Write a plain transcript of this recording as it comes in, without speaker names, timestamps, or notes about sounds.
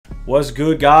What's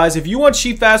good, guys? If you want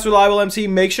cheap, fast, reliable MT,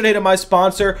 make sure to hit up my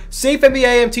sponsor,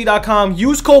 safenbamt.com.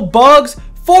 Use code BUGS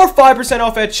for 5%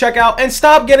 off at checkout and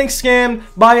stop getting scammed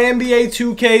by NBA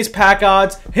 2K's pack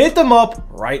odds. Hit them up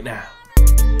right now.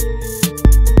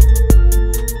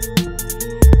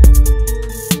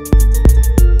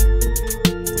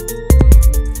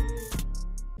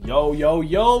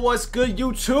 Yo, what's good,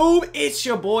 YouTube? It's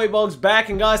your boy Bugs back,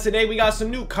 and guys, today we got some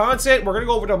new content. We're gonna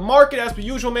go over the market as per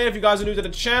usual, man. If you guys are new to the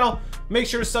channel, make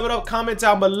sure to sub it up, comment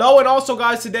down below. And also,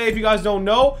 guys, today, if you guys don't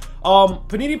know,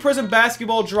 Panini Prism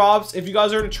basketball drops. If you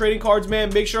guys are into trading cards,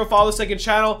 man, make sure to follow the second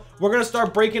channel. We're gonna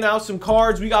start breaking out some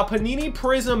cards. We got Panini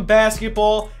Prism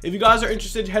basketball. If you guys are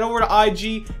interested, head over to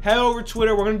IG, head over to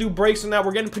Twitter. We're gonna do breaks on that.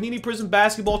 We're getting Panini Prism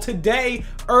basketball today,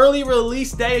 early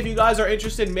release day. If you guys are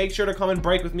interested, make sure to come and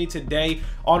break with me today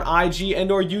on IG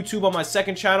and or YouTube on my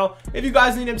second channel. If you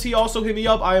guys need MT, also hit me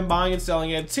up. I am buying and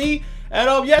selling MT.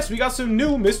 And yes, we got some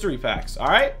new mystery packs. All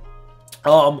right,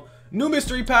 new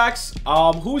mystery packs.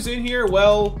 Who's in here?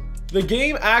 Well, the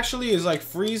game actually is like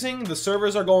freezing. The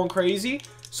servers are going crazy,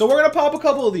 so we're gonna pop a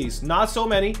couple of these. Not so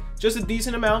many, just a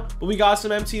decent amount, but we got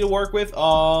some MT to work with. You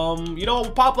know,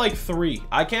 we'll pop like 3.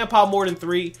 I can't pop more than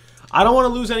 3. I don't want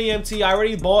to lose any MT. I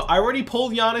already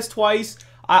pulled Giannis twice.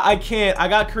 I can't. I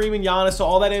got Kareem and Giannis, so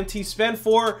all that MT spent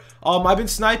for. I've been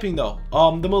sniping though.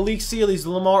 The Malik Sealy's, the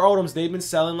Lamar Odoms, they've been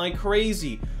selling like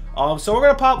crazy. So we're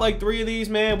gonna pop like 3 of these,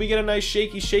 man. We get a nice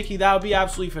shaky. That would be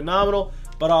absolutely phenomenal.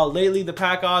 But lately the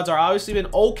pack odds are obviously been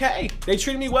okay. They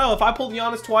treated me well. If I pulled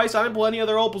Giannis twice, I didn't pull any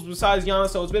other opals besides Giannis,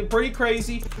 so it's been pretty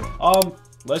crazy.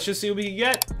 Let's just see what we can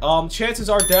get. Chances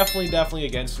are definitely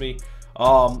against me.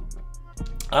 I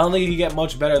don't think you can get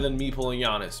much better than me pulling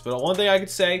Giannis. But one thing I could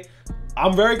say,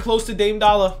 I'm very close to Dame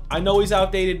Dollar. I know he's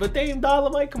outdated, but Dame Dollar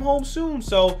might come home soon.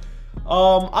 So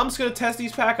I'm just gonna test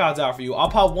these pack odds out for you. I'll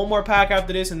pop one more pack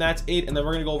after this, and that's it. And then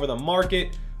we're gonna go over the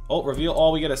market. Oh, reveal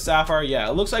all. We get a sapphire. Yeah,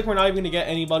 it looks like we're not even gonna get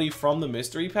anybody from the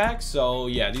mystery pack. So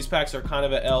yeah, these packs are kind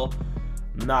of an L.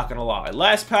 Not gonna lie.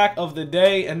 Last pack of the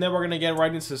day, and then we're gonna get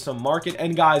right into some market.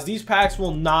 And guys, these packs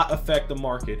will not affect the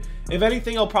market. If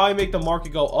anything, it'll probably make the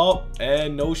market go up.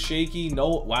 And no shaky, no.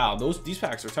 Wow, these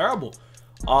packs are terrible.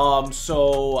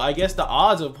 So I guess the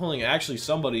odds of pulling actually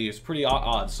somebody is pretty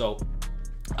odd. So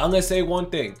I'm gonna say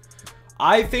one thing.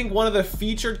 I think one of the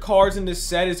featured cards in this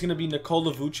set is gonna be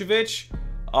Nikola Vucevic.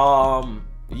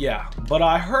 Yeah, but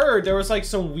I heard there was like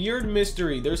some weird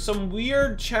mystery. There's some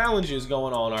weird challenges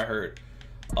going on, I heard.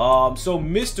 So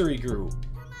mystery group.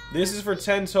 This is for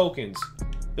 10 tokens.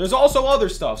 There's also other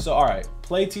stuff. So all right,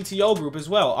 play TTO group as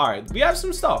well. All right, we have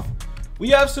some stuff. We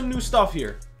have some new stuff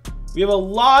here. We have a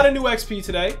lot of new XP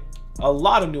today. A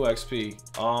lot of new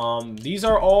XP. These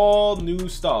are all new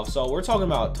stuff. So we're talking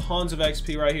about tons of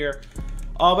XP right here.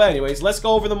 But anyways, let's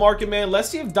go over the market, man. Let's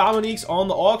see if Dominique's on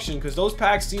the auction, because those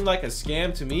packs seem like a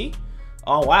scam to me.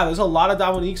 Oh, wow. There's a lot of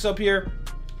Dominique's up here.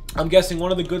 I'm guessing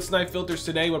one of the good snipe filters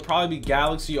today would probably be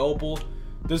Galaxy Opal.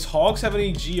 Does Hawks have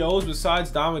any GOs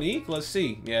besides Dominique? Let's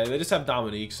see. Yeah, they just have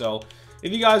Dominique. So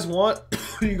if you guys want,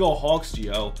 you can go Hawks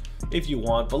GO if you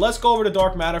want. But let's go over to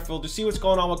Dark Matter filter, see what's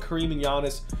going on with Kareem and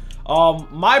Giannis.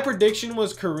 My prediction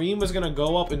was Kareem was going to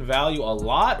go up in value a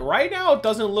lot. Right now, it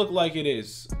doesn't look like it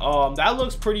is. That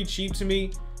looks pretty cheap to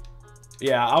me.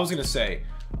 Yeah, I was going to say.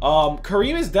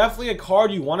 Kareem is definitely a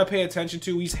card you want to pay attention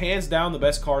to. He's hands down the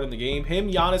best card in the game.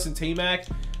 Him, Giannis, and T-Mac,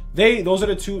 those are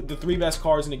the 3 best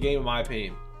cards in the game, in my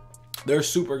opinion. They're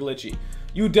super glitchy.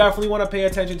 You definitely want to pay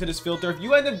attention to this filter. If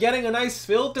you end up getting a nice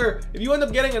filter, if you end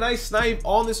up getting a nice snipe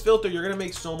on this filter, you're going to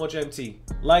make so much MT.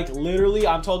 Like, literally,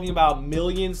 I'm talking about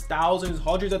millions, thousands,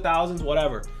 hundreds of thousands,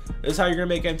 whatever. This is how you're going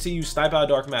to make MT. You snipe out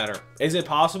Dark Matter. Is it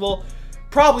possible?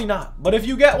 Probably not. But if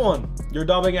you get one, you're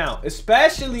dubbing out.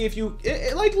 Especially if you,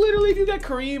 like, literally, if you get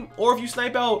Kareem or if you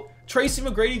snipe out Tracy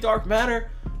McGrady Dark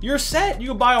Matter, you're set. You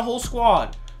can buy a whole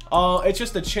squad. It's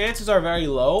just the chances are very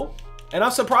low. And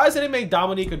I'm surprised they didn't make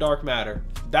Dominique a Dark Matter.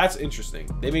 That's interesting.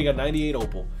 They make a 98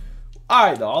 Opal.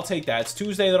 Alright, though. I'll take that. It's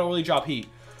Tuesday. They don't really drop heat.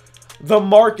 The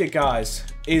market, guys,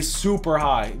 is super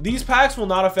high. These packs will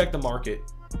not affect the market.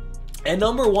 And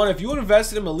number one, if you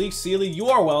invested in Malik Sealy, you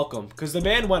are welcome. Because the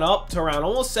man went up to around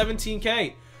almost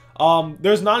 17K.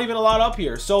 There's not even a lot up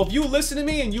here. So if you listen to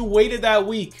me and you waited that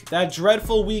week, that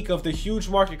dreadful week of the huge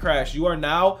market crash, you are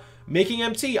now making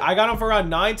MT. I got him for around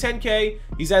 9, 10K.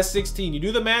 He's at 16. You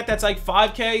do the math, that's like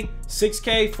 5K,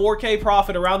 6K, 4K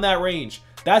profit around that range.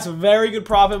 That's a very good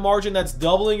profit margin. That's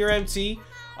doubling your MT.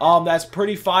 That's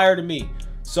pretty fire to me.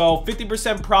 So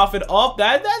 50% profit up.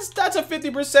 That's a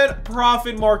 50%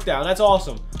 profit markdown. That's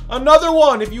awesome. Another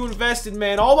one if you invested,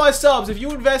 man. All my subs, if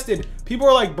you invested, people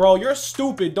are like, bro, you're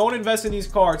stupid. Don't invest in these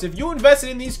cards. If you invested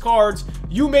in these cards,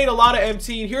 you made a lot of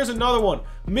MT. And here's another one.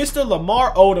 Mr.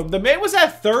 Lamar Odom. The man was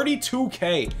at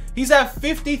 32K. He's at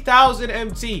 50,000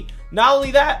 MT. Not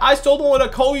only that, I sold one with a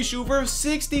Kobe shoe for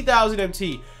 60,000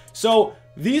 MT. So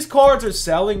these cards are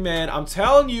selling, man. I'm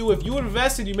telling you, if you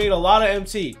invested, you made a lot of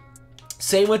MT.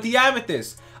 Same with the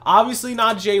Amethyst. Obviously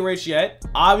not J Rich yet.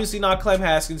 Obviously not Clem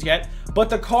Haskins yet. But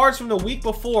the cards from the week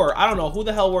before, I don't know, who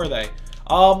the hell were they?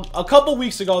 A couple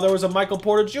weeks ago, there was a Michael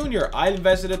Porter Jr. I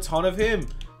invested a ton of him.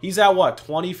 He's at what,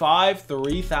 25,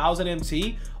 3,000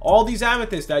 MT? All these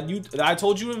Amethysts that I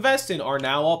told you to invest in are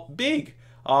now up big.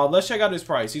 Let's check out his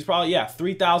price. He's probably, yeah,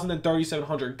 3,000 and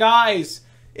 3,700. Guys,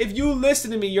 if you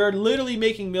listen to me, you're literally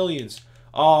making millions.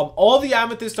 All the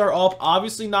Amethysts are up.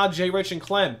 Obviously not J Rich and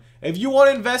Clem. If you want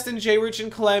to invest in J Rich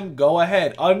and Clem, go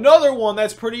ahead. Another one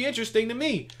that's pretty interesting to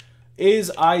me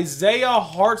is Isaiah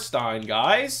Hartstein,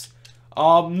 guys.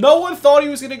 No one thought he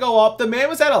was going to go up. The man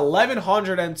was at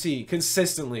 1,100 MT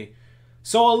consistently.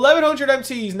 So 1,100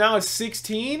 MT, he's now at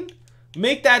 16.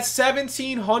 Make that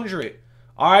 1,700.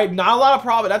 All right, not a lot of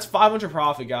profit. That's 500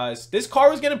 profit, guys. This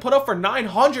car was getting put up for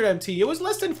 900 MT. It was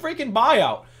less than freaking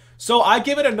buyout. So I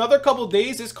give it another couple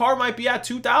days. This car might be at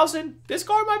 2,000. This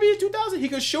car might be at 2,000. He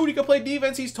could shoot. He could play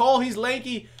defense. He's tall. He's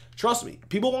lanky. Trust me.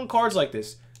 People want cards like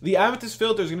this. The Amethyst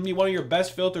filter is going to be one of your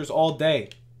best filters all day.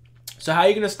 So how are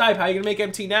you going to snipe? How are you going to make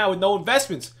MT now with no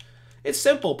investments? It's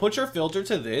simple. Put your filter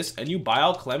to this and you buy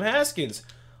out Clem Haskins.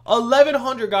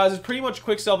 1,100, guys, is pretty much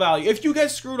quick sell value. If you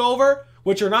get screwed over,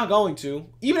 which you're not going to,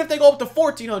 even if they go up to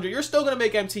 1,400, you're still going to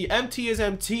make MT. MT is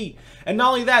MT. And not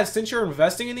only that, since you're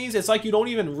investing in these, it's like you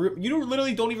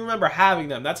literally don't even remember having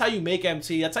them. That's how you make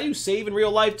MT. That's how you save in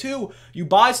real life too. You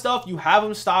buy stuff, you have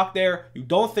them stocked there, you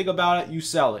don't think about it, you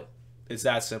sell it. It's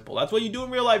that simple. That's what you do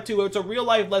in real life too. It's a real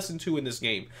life lesson too in this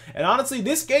game. And honestly,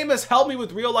 this game has helped me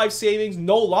with real life savings.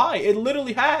 No lie. It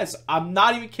literally has. I'm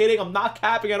not even kidding. I'm not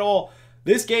capping at all.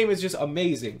 This game is just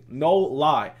amazing. No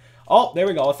lie. Oh, there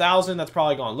we go. 1,000. That's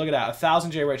probably gone. Look at that.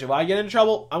 1,000 J Rich. If I get into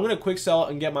trouble, I'm going to quick sell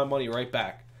it and get my money right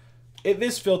back.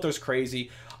 This filter's crazy.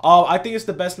 I think it's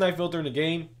the best knife filter in the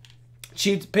game.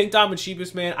 Cheap, pink diamond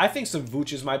cheapest, man. I think some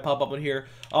Vooches might pop up in here.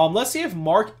 Let's see if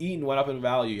Mark Eaton went up in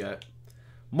value yet.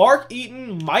 Mark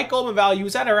Eaton might go up in value.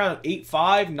 He's at around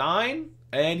 8.5, 9,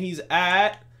 and he's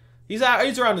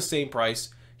around the same price.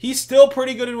 He's still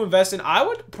pretty good to invest in. I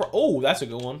would, oh, that's a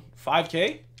good one.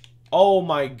 5K. Oh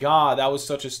my God, that was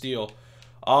such a steal.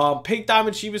 Pink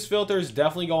diamond cheapest filter is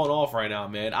definitely going off right now,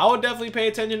 man. I would definitely pay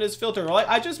attention to this filter. Like,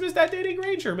 I just missed that Danny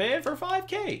Granger, man, for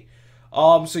 5K.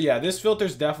 So yeah, this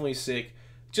filter's definitely sick.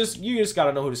 You just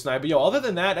gotta know who to snipe. But yo, other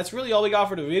than that, that's really all we got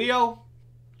for the video.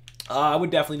 I would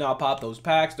definitely not pop those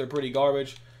packs. They're pretty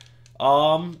garbage.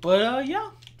 Yeah.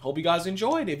 Hope you guys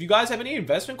enjoyed. If you guys have any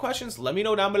investment questions, let me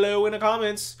know down below in the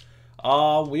comments.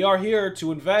 We are here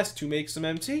to invest to make some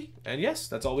MT. And yes,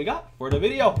 that's all we got for the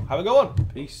video. Have a good one.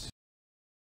 Peace.